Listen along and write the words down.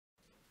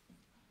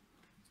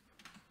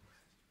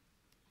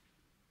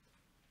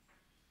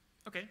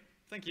Okay,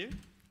 thank you.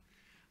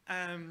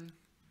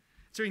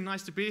 It's really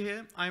nice to be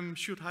here. I'm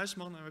Sjoerd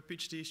Huisman. I'm a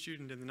PhD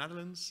student in the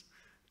Netherlands,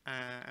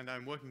 and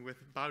I'm working with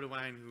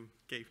Boudewijn, who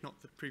gave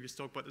not the previous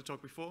talk, but the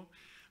talk before.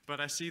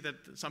 But I see that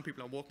some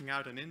people are walking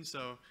out and in,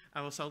 so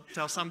I will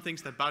tell some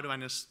things that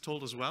Boudewijn has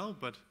told as well,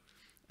 but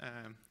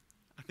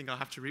I think I'll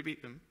have to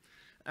repeat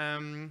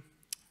them.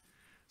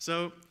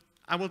 So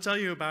I will tell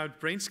you about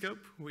BrainScope,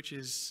 which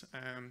is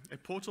a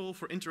portal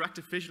for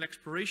interactive visual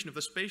exploration of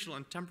the spatial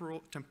and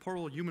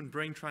temporal human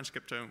brain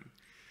transcriptome.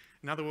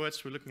 In other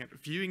words, we're looking at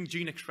viewing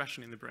gene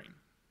expression in the brain.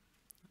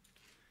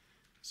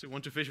 So we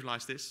want to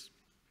visualize this.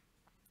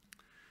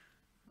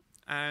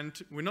 And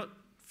we're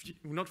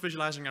not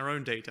visualizing our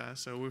own data,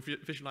 so we're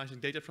visualizing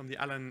data from the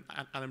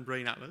Allen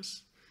Brain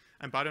Atlas.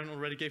 And Boudewijn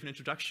already gave an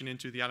introduction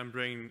into the Allen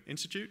Brain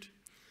Institute.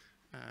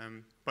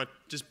 But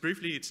just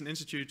briefly, it's an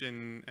institute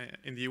in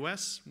the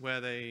US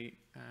where they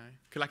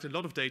collect a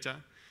lot of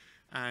data,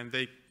 and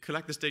they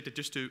collect this data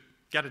just to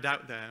get it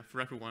out there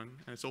for everyone,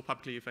 and it's all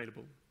publicly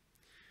available.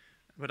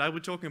 But I will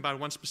be talking about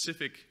one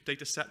specific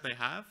data set they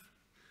have,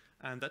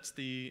 and that's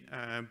the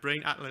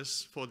Brain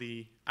Atlas for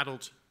the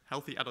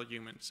healthy adult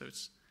human, so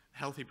it's a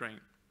healthy brain.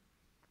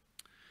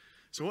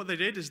 So what they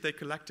did is they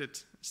collected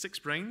 6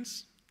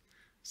 brains,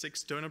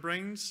 6 donor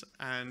brains,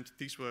 and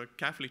these were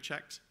carefully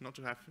checked not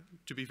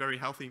to be very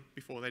healthy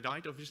before they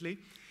died, obviously.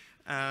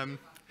 I've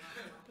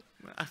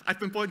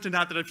been pointed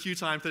out that a few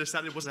times that they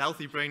said it was a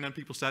healthy brain and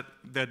people said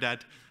they're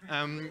dead.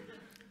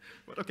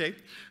 But okay,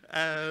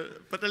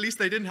 but at least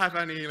they didn't have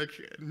any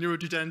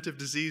neurodegenerative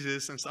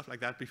diseases and stuff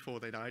like that before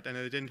they died, and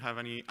they didn't have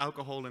any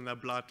alcohol in their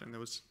blood, and there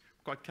was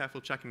quite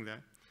careful checking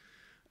there.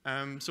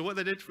 So what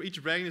they did for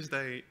each brain is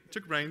they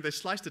took brain, they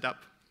sliced it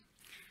up,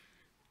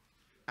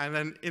 and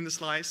then in the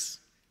slice,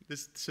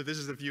 so this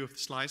is the view of the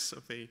slice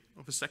of a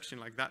section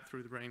like that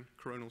through the brain,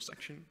 coronal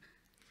section.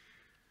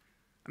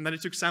 And then they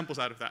took samples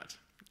out of that.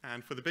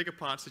 And for the bigger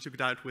parts, they took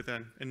it out with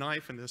a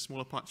knife, and the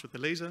smaller parts with the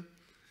laser.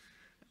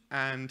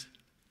 And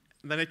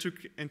then they took,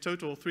 in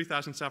total,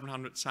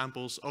 3,700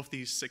 samples of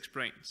these 6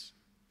 brains.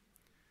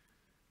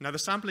 Now, the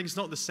sampling is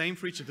not the same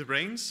for each of the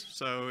brains.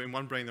 So in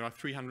one brain, there are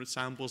 300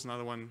 samples.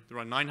 Another one, there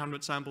are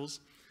 900 samples.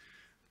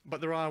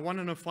 But there are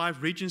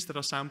 105 regions that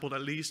are sampled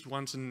at least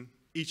once in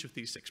each of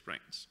these 6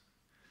 brains.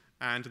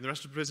 And in the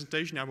rest of the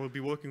presentation, I will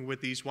be working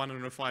with these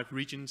 105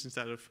 regions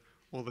instead of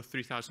all the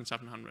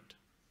 3,700.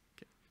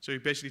 Okay. So we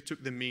basically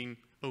took the mean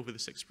over the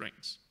 6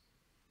 brains.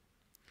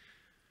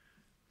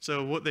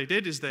 So what they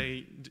did is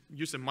they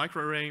used a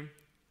microarray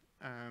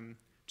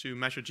to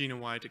measure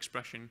genome-wide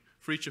expression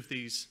for each of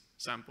these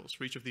samples,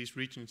 for each of these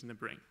regions in the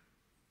brain.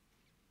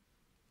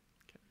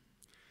 Okay.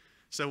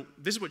 So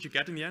this is what you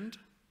get in the end.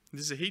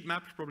 This is a heat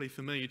map, probably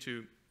familiar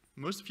to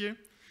most of you.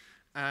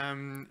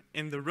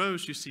 In the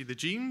rows, you see the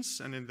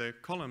genes, and in the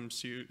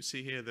columns, you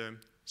see here the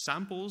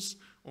samples,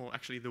 or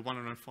actually the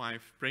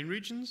 105 brain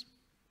regions.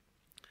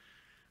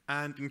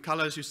 And in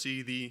colors, you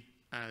see the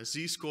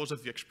z-scores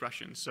of the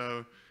expression.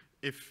 So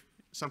if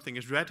something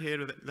is red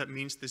here, that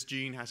means this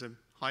gene has a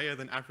higher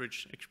than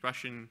average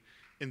expression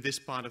in this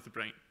part of the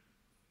brain.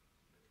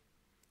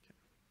 Okay.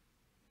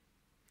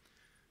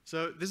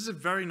 So this is a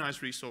very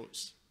nice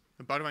resource.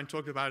 Boudewijn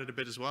talked about it a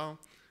bit as well.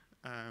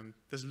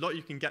 There's a lot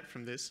you can get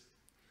from this.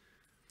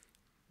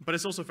 But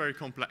it's also very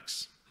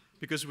complex,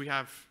 because we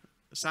have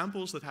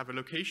samples that have a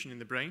location in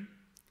the brain,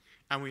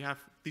 and we have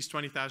these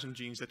 20,000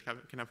 genes that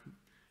can have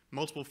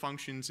multiple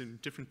functions in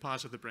different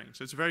parts of the brain.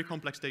 So it's a very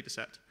complex data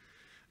set.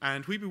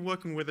 And we've been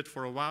working with it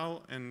for a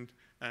while, and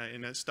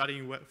in a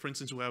study, for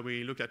instance, where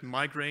we looked at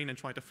migraine and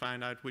tried to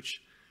find out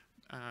which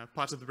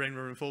parts of the brain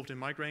were involved in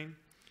migraine.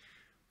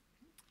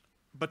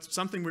 But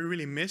something we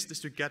really missed is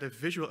to get a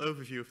visual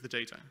overview of the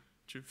data,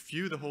 to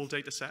view the whole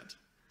data set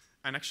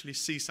and actually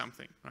see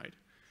something, right?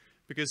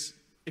 Because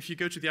if you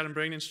go to the Allen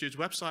Brain Institute's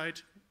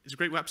website, it's a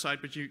great website,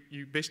 but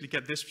you basically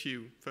get this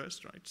view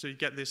first, right? So you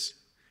get this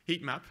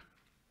heat map,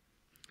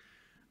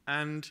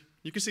 and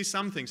you can see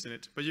some things in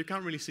it, but you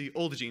can't really see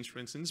all the genes, for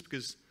instance,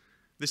 because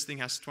this thing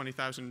has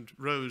 20,000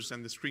 rows,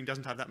 and the screen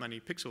doesn't have that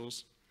many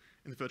pixels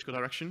in the vertical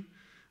direction.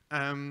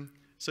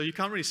 So you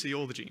can't really see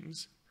all the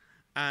genes.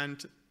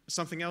 And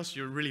something else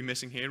you're really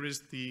missing here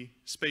is the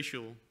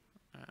spatial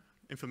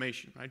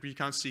information, right? You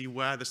can't see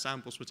where the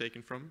samples were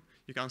taken from.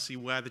 You can't see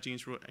where the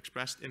genes were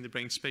expressed in the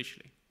brain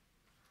spatially.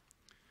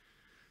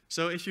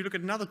 So if you look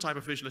at another type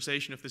of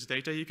visualization of this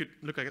data, you could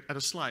look at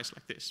a slice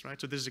like this, right?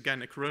 So this is,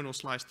 again, a coronal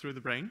slice through the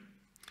brain.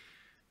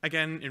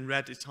 Again, in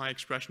red, it's high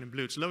expression. In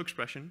blue, it's low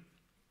expression.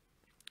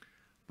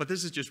 But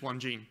this is just one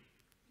gene,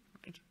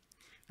 right?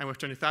 And we have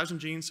 20,000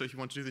 genes, so if you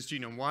want to do this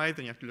genome-wide,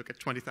 then you have to look at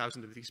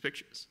 20,000 of these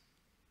pictures.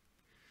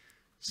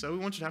 So we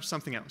wanted to have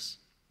something else.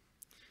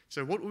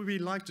 So what would we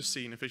like to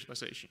see in a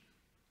visualization?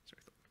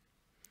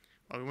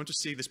 Well, we want to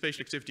see the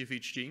spatial activity of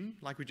each gene,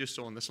 like we just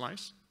saw in the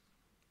slice.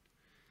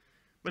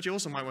 But you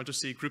also might want to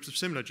see groups of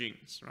similar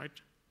genes, right?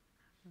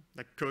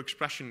 Like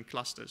co-expression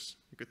clusters,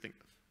 you could think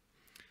of.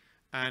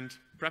 And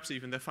perhaps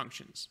even their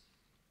functions.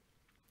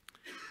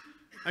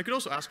 I could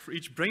also ask for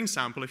each brain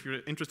sample, if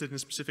you're interested in a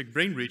specific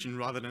brain region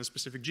rather than a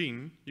specific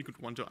gene, you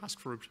could want to ask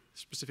for a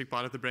specific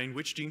part of the brain,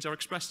 which genes are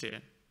expressed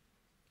here.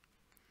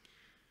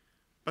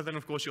 But then,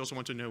 of course, you also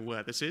want to know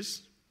where this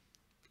is.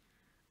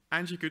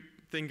 And you could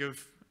think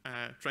of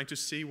trying to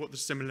see what the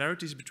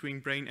similarities between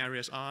brain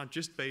areas are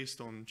just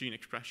based on gene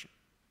expression.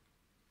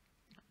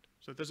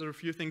 So those are a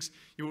few things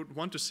you would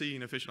want to see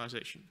in a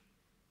visualization.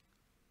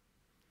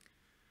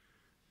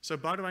 So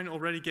Boudewijn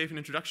already gave an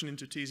introduction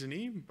into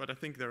T&E, but I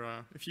think there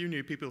are a few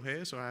new people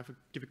here, so I have to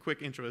give a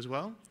quick intro as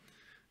well.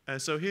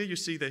 So here you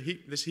see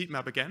this heat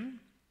map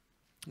again,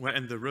 where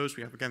in the rows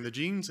we have again the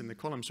genes, in the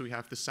columns we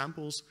have the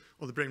samples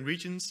or the brain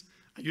regions.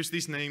 I use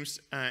these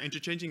names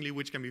interchangingly,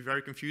 which can be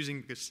very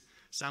confusing because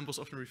samples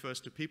often refers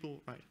to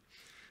people, right?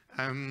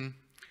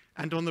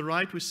 And on the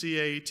right we see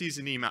a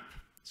T&E map.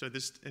 So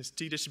this is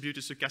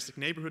T-distributed stochastic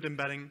neighborhood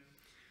embedding,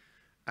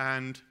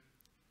 and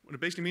what it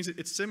basically means,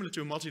 it's similar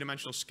to a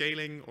multidimensional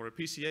scaling or a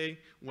PCA,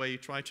 where you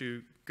try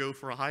to go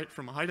for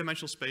from a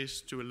high-dimensional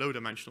space to a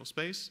low-dimensional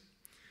space.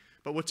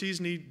 But what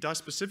T&E does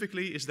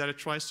specifically is that it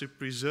tries to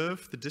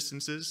preserve the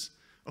distances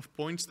of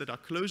points that are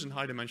close in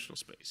high-dimensional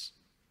space.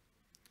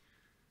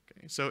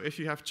 Okay, so if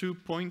you have 2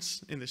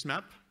 points in this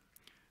map,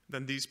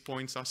 then these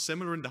points are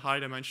similar in the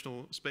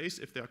high-dimensional space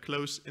if they are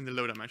close in the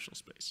low-dimensional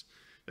space.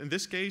 In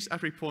this case,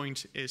 every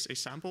point is a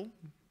sample,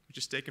 which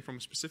is taken from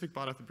a specific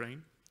part of the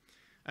brain.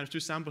 And if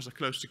 2 samples are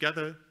close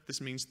together, this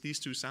means these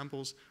 2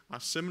 samples are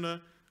similar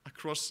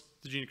across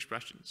the gene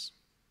expressions.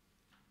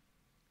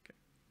 Okay.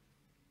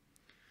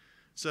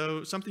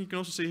 So something you can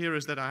also see here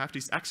is that I have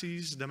these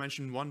axes,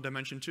 dimension 1,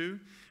 dimension 2.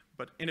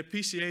 But in a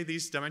PCA,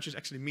 these dimensions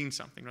actually mean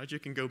something, right? You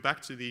can go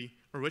back to the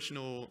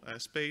original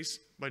space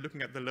by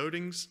looking at the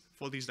loadings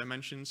for these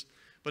dimensions.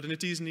 But in a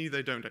T&E,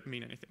 they don't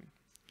mean anything.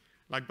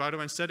 Like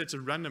Boudewijn said, it's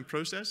a random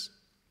process.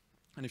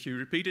 And if you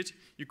repeat it,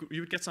 you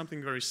would get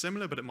something very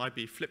similar, but it might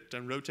be flipped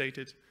and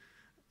rotated.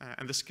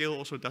 And the scale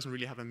also doesn't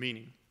really have a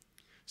meaning.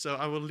 So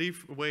I will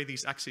leave away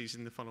these axes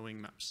in the following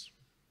maps.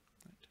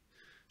 Right.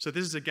 So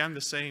this is, again,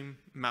 the same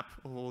map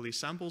of all these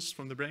samples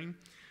from the brain.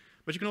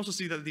 But you can also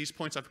see that these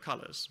points have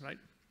colors, right?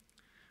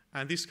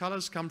 And these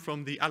colors come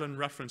from the Allen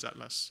Reference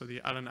Atlas. So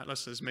the Allen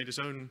Atlas has made its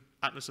own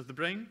atlas of the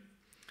brain.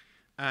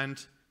 And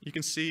you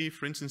can see,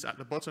 for instance, at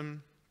the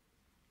bottom,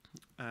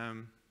 I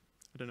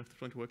don't know if it's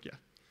going to work, yeah.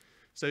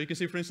 So you can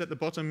see, for instance, at the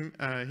bottom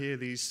here,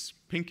 these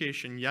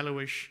pinkish and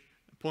yellowish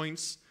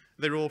points,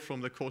 they're all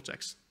from the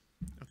cortex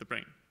of the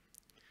brain.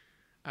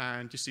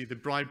 And you see the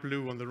bright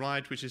blue on the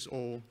right, which is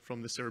all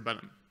from the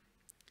cerebellum.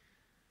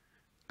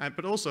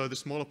 But also the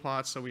smaller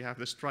parts, so we have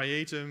the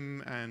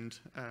striatum and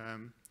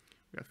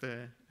we have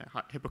the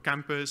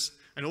hippocampus,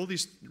 and all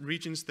these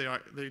regions, they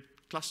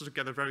cluster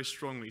together very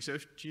strongly. So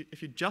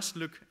if you just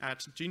look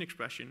at gene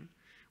expression,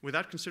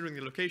 without considering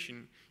the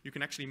location, you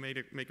can actually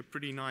make a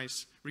pretty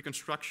nice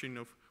reconstruction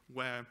of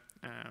where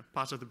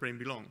parts of the brain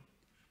belong.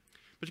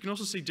 But you can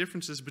also see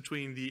differences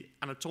between the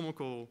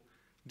anatomical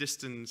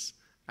distance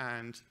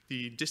and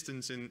the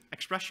distance in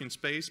expression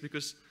space,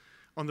 because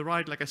on the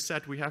right, like I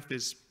said, we have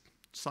this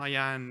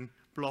cyan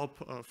blob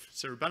of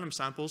cerebellum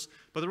samples,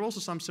 but there are also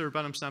some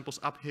cerebellum samples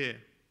up here.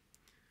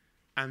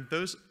 And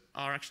those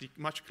are actually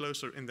much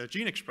closer in their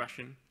gene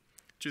expression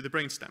to the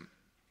brainstem.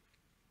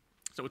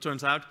 So it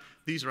turns out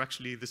these are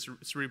actually the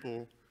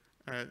cerebellar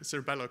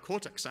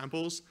cortex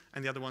samples,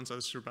 and the other ones are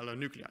the cerebellar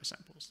nuclei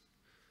samples.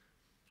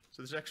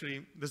 So there's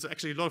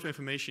actually a lot of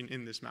information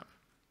in this map.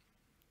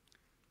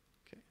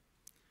 Okay.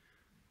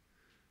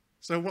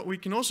 So what we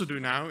can also do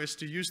now is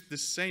to use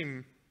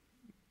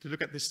to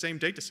look at this same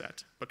data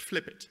set, but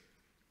flip it,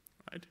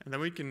 right? And then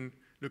we can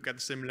look at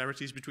the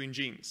similarities between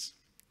genes.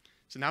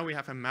 So now we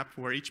have a map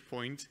where each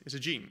point is a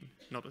gene,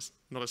 not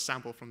a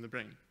sample from the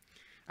brain.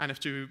 And if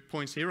 2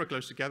 points here are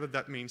close together,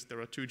 that means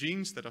there are 2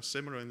 genes that are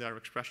similar in their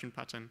expression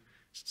pattern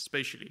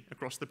spatially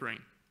across the brain.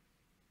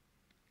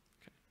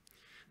 Okay.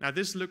 Now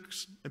this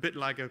looks a bit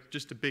like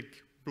just a big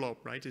blob,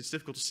 right? It's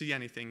difficult to see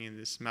anything in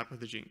this map of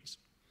the genes.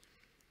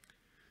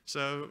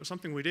 So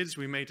something we did is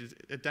we made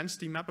a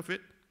density map of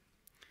it.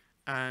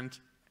 And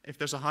if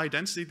there's a high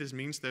density, this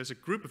means there's a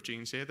group of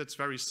genes here that's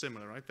very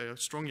similar, right? They are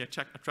strongly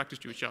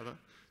attracted to each other,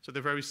 so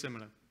they're very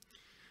similar.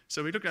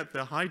 So we looked at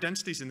the high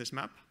densities in this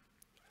map,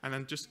 and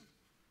then just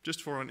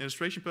for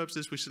illustration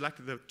purposes, we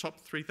selected the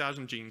top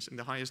 3,000 genes in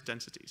the highest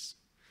densities.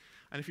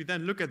 And if you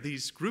then look at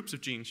these groups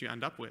of genes you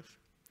end up with,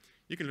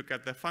 you can look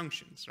at their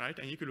functions, right?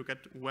 And you can look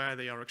at where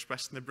they are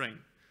expressed in the brain.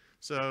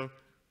 So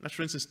let's,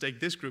 for instance, take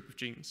this group of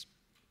genes.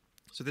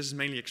 So this is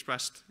mainly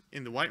expressed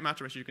in the white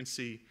matter, as you can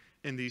see,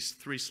 in these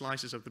 3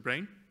 slices of the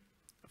brain,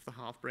 of the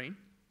half brain.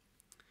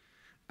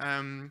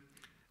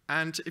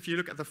 And if you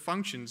look at the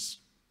functions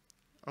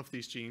of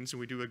these genes, and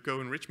we do a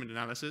Go enrichment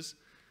analysis,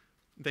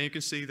 then you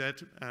can see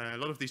that a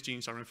lot of these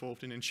genes are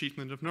involved in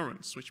ensheathment of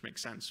neurons, which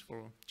makes sense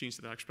for genes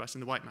that are expressed in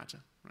the white matter,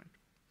 right?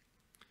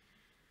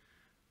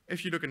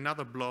 If you look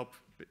another blob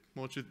a bit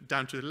more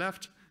down to the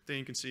left, then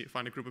you can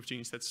find a group of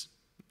genes that's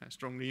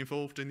strongly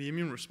involved in the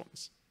immune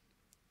response.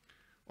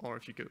 Or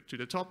if you go to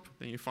the top,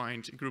 then you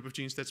find a group of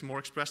genes that's more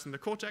expressed in the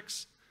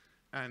cortex,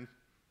 and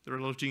There are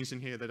a lot of genes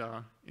in here that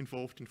are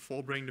involved in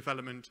forebrain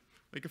development.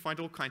 You can find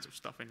all kinds of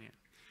stuff in here.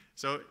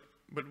 So,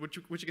 but what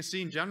you can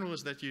see in general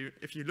is that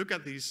if you look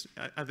at this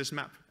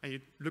map and you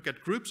look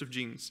at groups of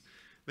genes,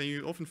 then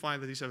you often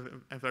find that these have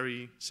a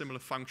very similar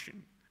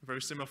function,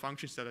 very similar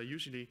functions that are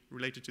usually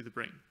related to the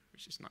brain,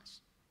 which is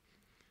nice.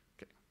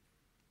 Okay.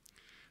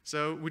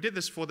 So we did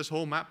this for this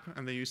whole map,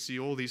 and then you see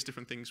all these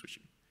different things which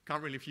you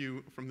can't really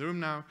view from the room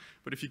now,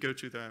 but if you go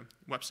to the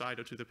website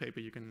or to the paper,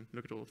 you can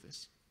look at all of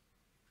this.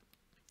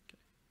 Okay.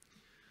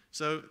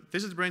 So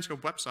this is the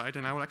BrainScope website,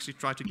 and I will actually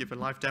try to give a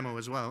live demo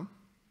as well,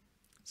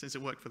 since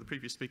it worked for the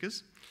previous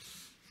speakers.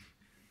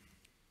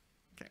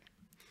 Okay.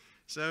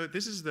 So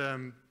this is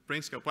the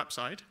BrainScope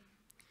website.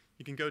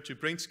 You can go to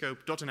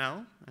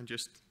brainscope.nl and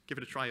just give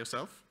it a try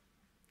yourself.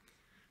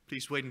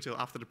 Please wait until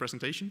after the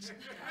presentations.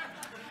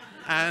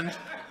 And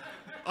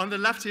on the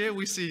left here,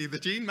 we see the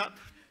gene map.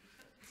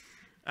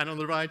 And on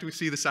the right, we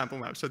see the sample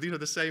map. So these are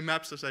the same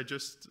maps as I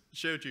just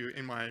showed you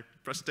in my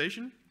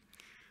presentation.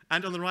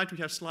 And on the right, we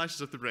have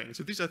slices of the brain.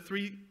 So these are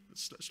 3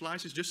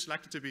 slices just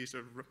selected to be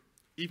sort of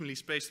evenly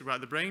spaced throughout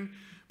the brain.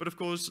 But of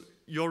course,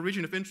 your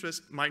region of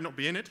interest might not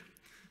be in it.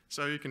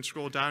 So you can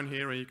scroll down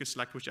here and you can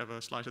select whichever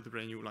slice of the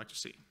brain you would like to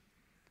see.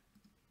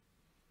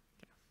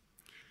 Okay.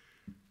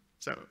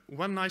 So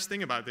one nice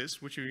thing about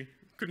this, which you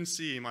couldn't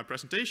see in my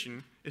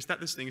presentation, is that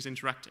this thing is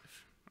interactive.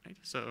 Right?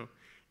 So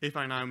if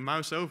I now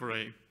mouse over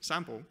a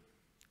sample,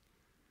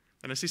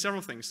 then I see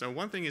several things. So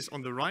one thing is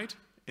on the right,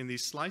 in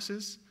these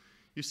slices,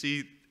 you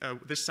see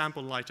this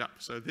sample light up.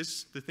 So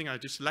the thing I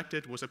just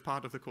selected was a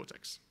part of the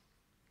cortex.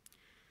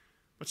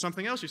 But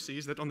something else you see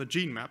is that on the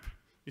gene map,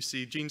 you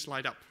see genes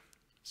light up.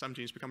 Some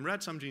genes become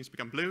red, some genes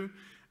become blue,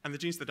 and the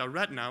genes that are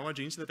red now are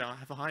genes that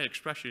have a high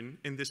expression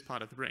in this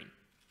part of the brain.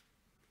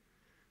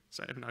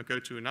 So if I now go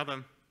to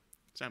another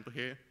sample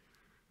here,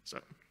 so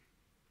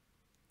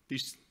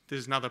this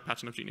is another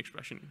pattern of gene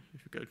expression.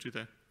 If you go to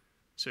the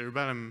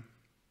cerebellum,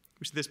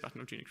 we see this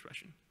pattern of gene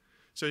expression.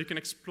 So you can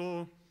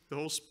explore the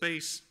whole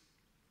space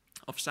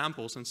of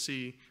samples and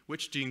see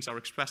which genes are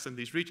expressed in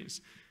these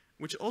regions,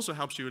 which also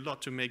helps you a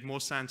lot to make more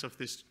sense of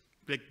this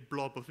big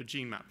blob of a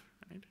gene map.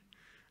 Right?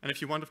 And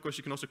if you want, of course,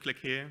 you can also click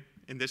here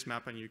in this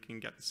map and you can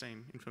get the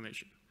same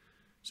information.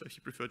 So if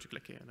you prefer to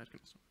click here, that can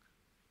also work.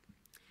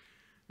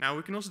 Now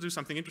we can also do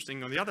something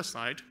interesting on the other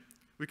side.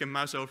 We can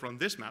mouse over on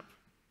this map.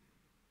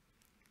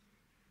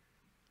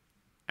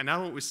 And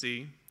now what we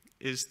see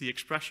is the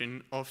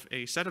expression of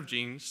a set of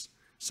genes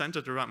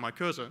centered around my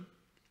cursor,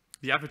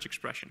 the average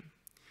expression.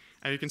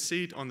 And you can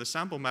see it on the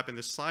sample map in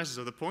the slices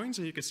of the points,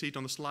 and you can see it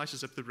on the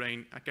slices of the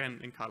brain, again,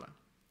 in color.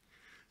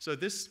 So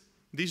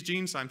these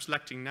genes I'm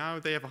selecting now,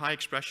 they have a high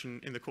expression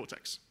in the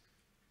cortex.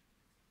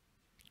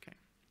 Okay.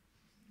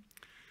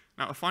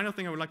 Now, a final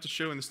thing I would like to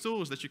show in this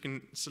tool is that you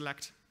can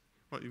select,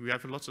 well, we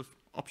have lots of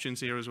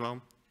options here as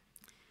well.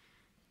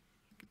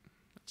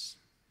 Let's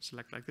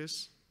select like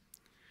this.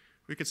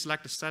 We can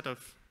select a set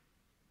of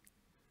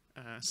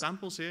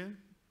samples here.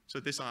 So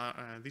these are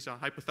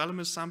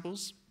hypothalamus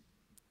samples.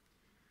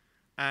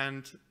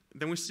 And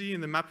then we see in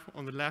the map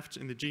on the left,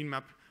 in the gene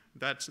map,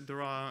 that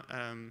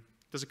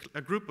there's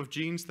a group of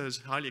genes that is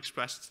highly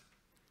expressed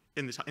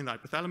in the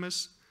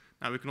hypothalamus.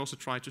 Now we can also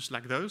try to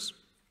select those.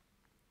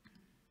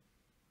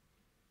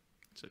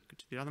 So go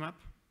to the other map.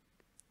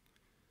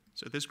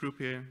 So this group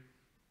here,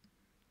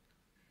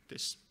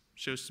 this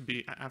shows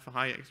to have a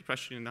high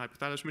expression in the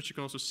hypothalamus, which you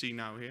can also see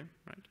now here,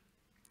 right?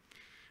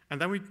 And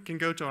then we can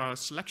go to our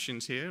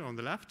selections here on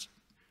the left.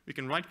 We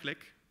can right-click.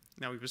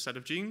 Now we have a set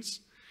of genes.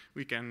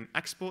 We can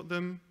export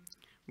them.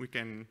 We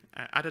can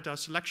edit our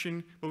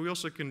selection, but we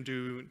also can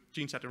do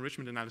gene set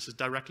enrichment analysis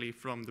directly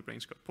from the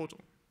BrainScope portal.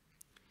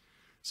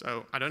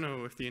 So I don't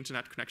know if the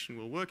internet connection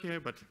will work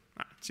here, but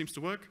it seems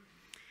to work.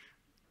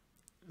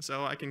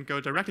 So I can go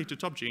directly to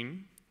top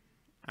gene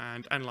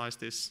and analyze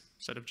this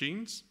set of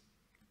genes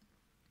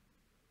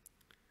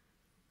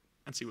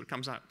and see what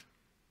comes out.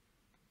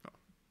 Well,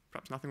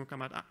 perhaps nothing will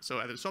come out. So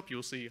at the top,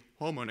 you'll see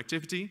hormone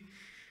activity,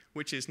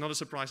 which is not a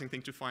surprising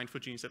thing to find for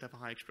genes that have a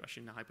high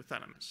expression in the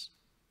hypothalamus.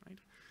 Right?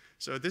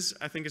 So this,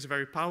 I think, is a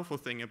very powerful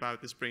thing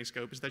about this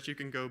BrainScope, is that you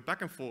can go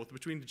back and forth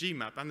between the gene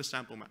map and the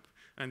sample map,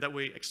 and that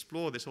way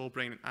explore this whole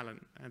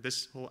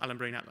this whole Allen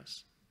Brain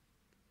Atlas.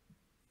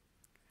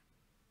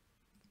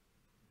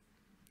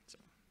 So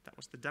that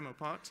was the demo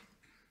part.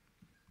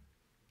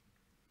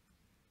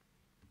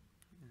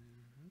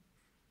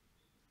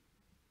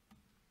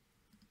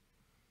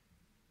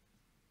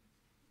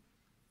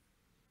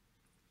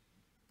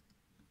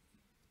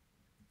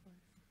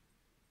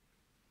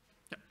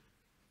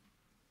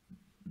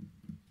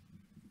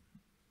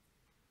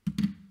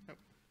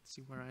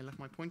 See where I left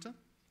my pointer?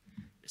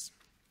 Yes.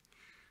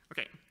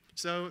 Okay,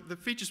 so the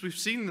features we've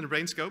seen in the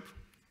BrainScope,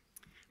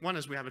 one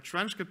is we have a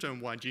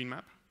transcriptome-wide gene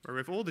map, where we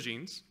have all the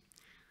genes,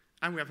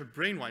 and we have a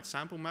brain-wide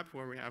sample map,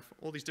 where we have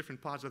all these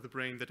different parts of the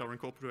brain that are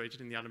incorporated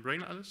in the Allen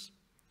Brain Atlas.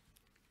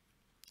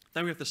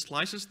 Then we have the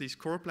slices, these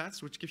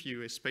choroplasts, which give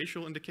you a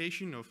spatial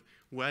indication of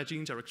where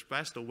genes are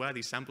expressed or where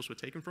these samples were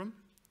taken from.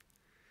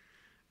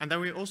 And then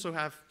we also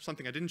have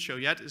something I didn't show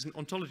yet, is an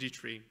ontology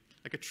tree,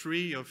 like a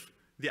tree of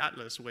the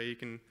atlas where you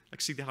can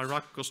like see the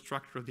hierarchical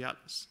structure of the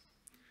atlas.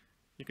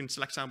 You can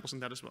select samples in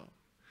that as well.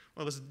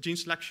 Well, there's gene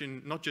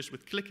selection not just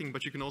with clicking,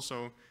 but you can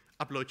also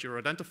upload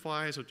your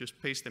identifiers or just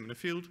paste them in a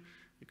field.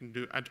 You can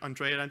do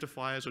Andre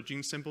identifiers or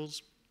gene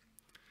symbols.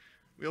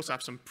 We also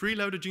have some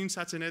preloaded gene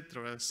sets in it.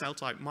 There are cell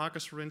type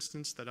markers, for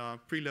instance, that are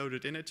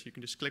preloaded in it. You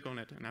can just click on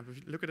it and have a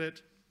look at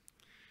it.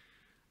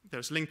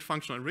 There's linked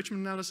functional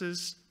enrichment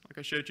analysis, like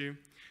I showed you.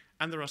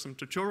 And there are some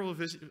tutorial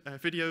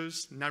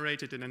videos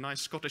narrated in a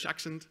nice Scottish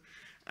accent.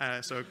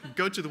 So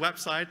go to the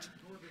website.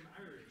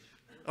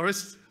 Or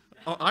is,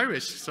 oh,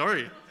 Irish,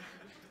 sorry.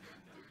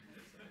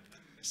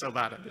 So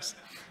bad at this.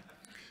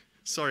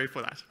 Sorry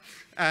for that.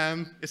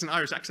 It's an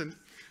Irish accent.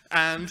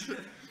 And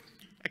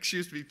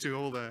excuse me to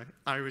all the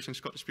Irish and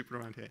Scottish people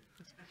around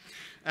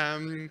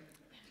here.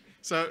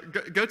 So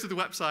go to the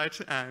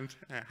website and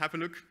have a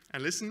look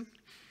and listen.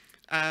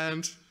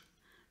 And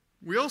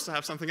we also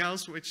have something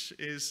else, which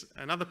is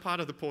another part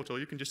of the portal.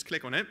 You can just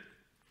click on it,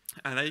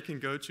 and then you can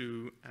go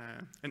to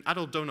an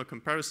adult donor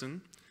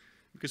comparison.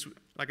 Because,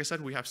 like I said,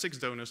 we have 6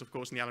 donors, of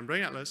course, in the Allen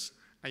Brain Atlas.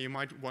 And you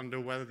might wonder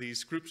whether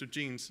these groups of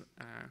genes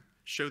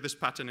show this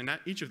pattern in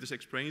each of the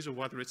 6 brains, or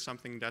whether it's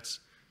something that's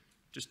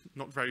just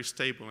not very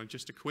stable and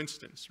just a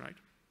coincidence, right?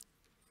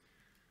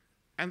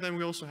 And then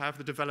we also have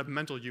the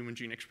developmental human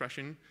gene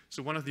expression.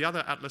 So one of the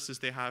other atlases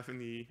they have in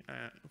the,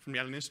 from the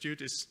Allen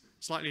Institute is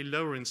slightly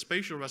lower in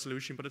spatial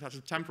resolution, but it has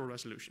a temporal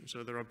resolution.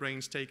 So there are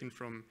brains taken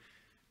from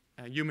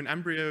human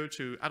embryo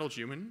to adult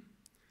human.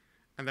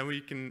 And then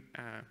we can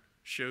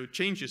show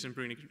changes in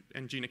brain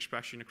and gene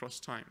expression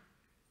across time.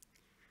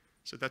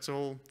 So that's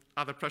all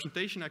other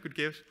presentation I could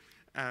give,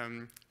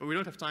 but we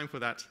don't have time for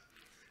that.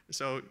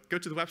 So go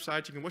to the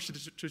website, you can watch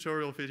the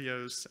tutorial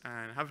videos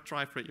and have a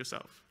try for it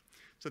yourself.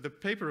 So the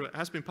paper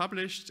has been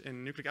published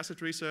in Nucleic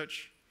Acid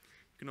Research.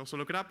 You can also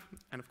look it up,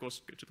 and of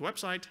course, go to the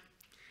website.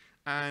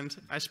 And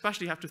I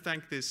especially have to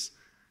thank this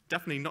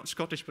definitely not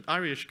Scottish, but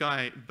Irish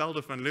guy,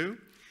 Belder van Loo,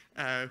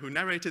 who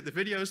narrated the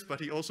videos, but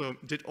he also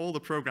did all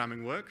the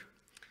programming work.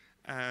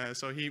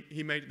 So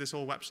he made this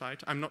whole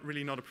website. I'm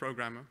really not a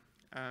programmer.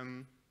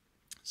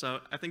 So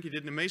I think he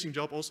did an amazing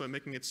job also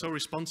making it so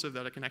responsive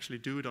that I can actually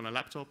do it on a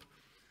laptop.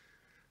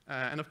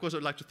 And of course,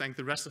 I'd like to thank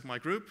the rest of my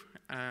group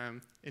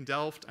in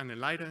Delft and in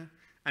Leiden,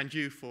 and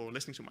you for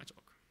listening to my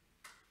talk.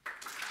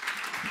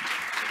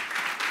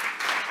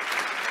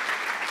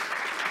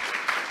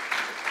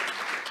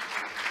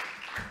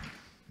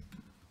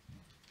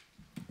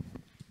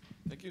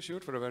 Thank you,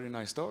 Sjoerd, for a very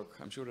nice talk.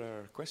 I'm sure there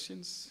are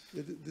questions.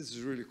 Yeah, this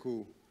is really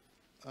cool.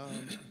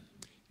 You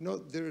know,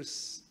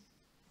 there's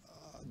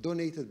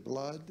donated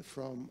blood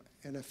from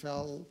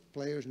NFL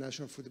players,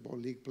 National Football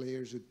League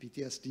players with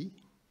PTSD.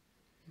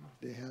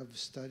 They have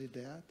studied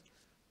that.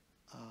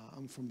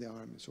 I'm from the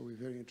Army, so we're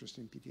very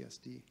interested in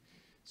PTSD.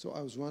 So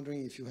I was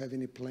wondering if you have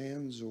any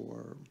plans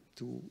or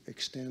to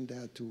extend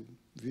that to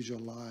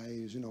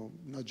visualize, you know,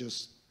 not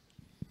just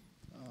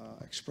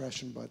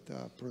expression, but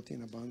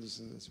protein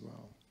abundance as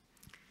well.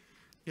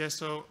 Yeah,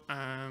 so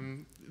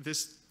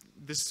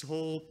this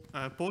whole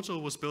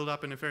portal was built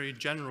up in a very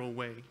general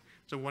way.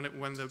 So when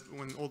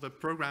all the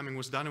programming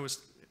was done, it was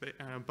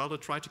Belder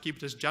tried to keep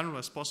it as general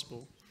as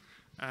possible.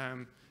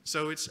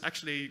 So it's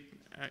actually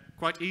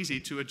quite easy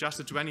to adjust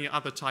it to any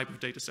other type of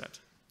data set.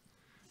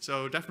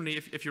 So definitely,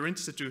 if you're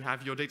interested to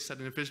have your data set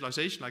in a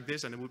visualization like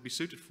this and it would be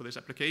suited for this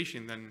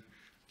application, then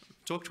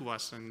talk to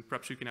us and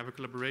perhaps we can have a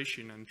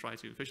collaboration and try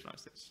to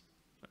visualize this.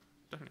 So,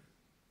 definitely.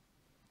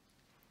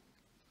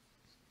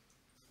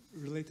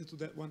 Related to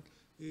that one,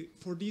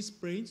 for these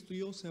brains, do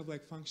you also have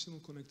like functional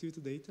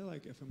connectivity data,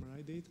 like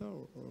fMRI data,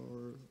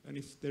 and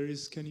if there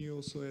is, can you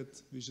also add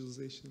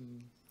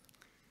visualization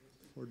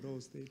for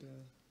those data?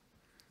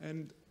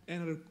 And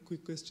another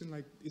quick question,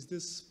 like, is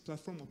this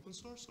platform open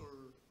source or?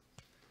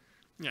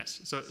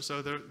 Yes,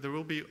 so there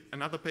will be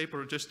another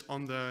paper just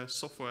on the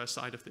software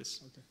side of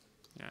this. Okay.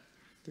 Yeah.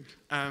 Thank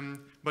you.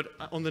 But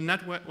on the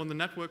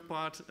network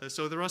part,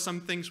 so there are some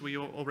things we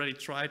already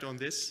tried on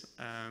this.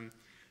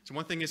 So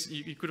one thing is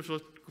you could have,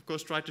 of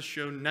course, tried to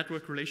show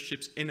network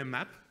relationships in a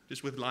map,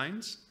 just with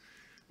lines.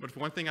 But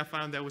one thing I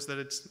found there was that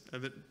it's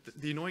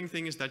the annoying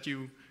thing is that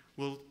you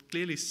will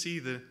clearly see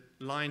the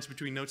lines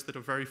between nodes that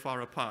are very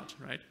far apart,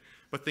 right?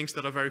 But things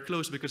that are very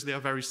close because they are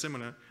very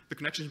similar, the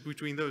connections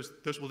between those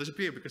will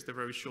disappear because they're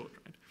very short,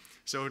 right?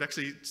 So it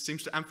actually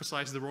seems to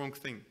emphasize the wrong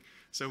thing.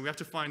 So we have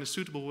to find a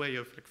suitable way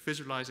of like,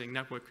 visualizing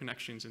network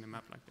connections in a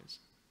map like this.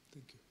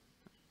 Thank you.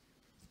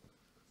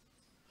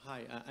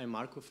 Hi, I'm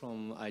Marco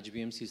from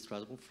IGBMC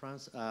Strasbourg,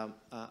 France. I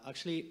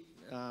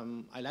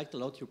liked a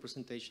lot your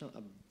presentation.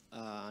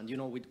 And you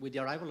know, with the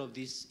arrival of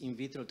these in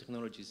vitro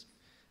technologies,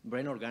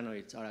 brain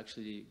organoids are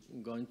actually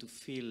going to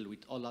fill with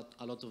a lot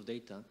of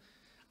data.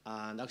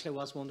 And actually, I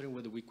was wondering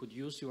whether we could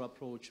use your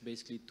approach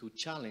basically to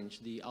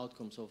challenge the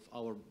outcomes of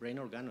our brain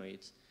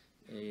organoids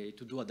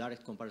to do a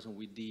direct comparison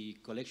with the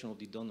collection of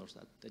the donors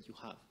that you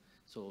have.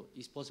 So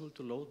is it possible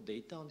to load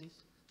data on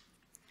this?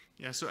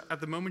 Yeah, so at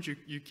the moment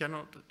you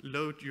cannot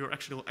load your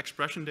actual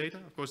expression data.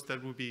 Of course,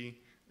 that would be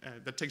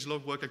that takes a lot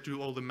of work to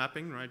do all the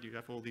mapping, right? You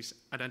have all these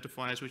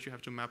identifiers which you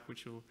have to map,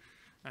 which will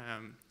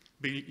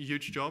be a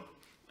huge job.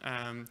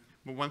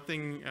 But one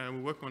thing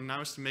we're working on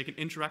now is to make an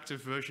interactive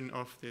version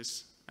of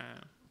this,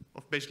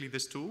 of basically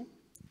this tool,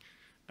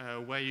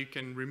 where you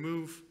can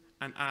remove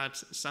and add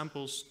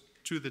samples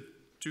to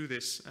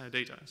this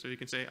data. So you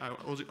can say, I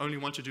only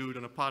want to do it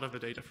on a part of the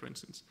data, for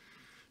instance.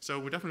 So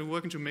we're definitely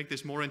working to make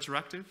this more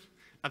interactive.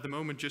 At the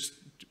moment, just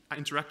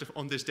interactive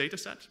on this data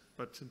set,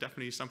 but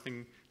definitely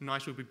something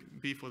nice would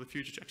be for the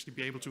future to actually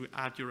be able to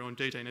add your own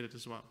data in it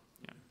as well.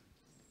 Yeah.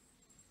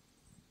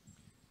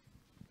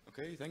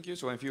 Okay, thank you.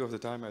 So in view of the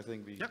time, I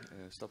think we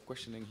stop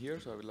questioning here.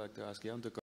 So I would like to ask Jan to come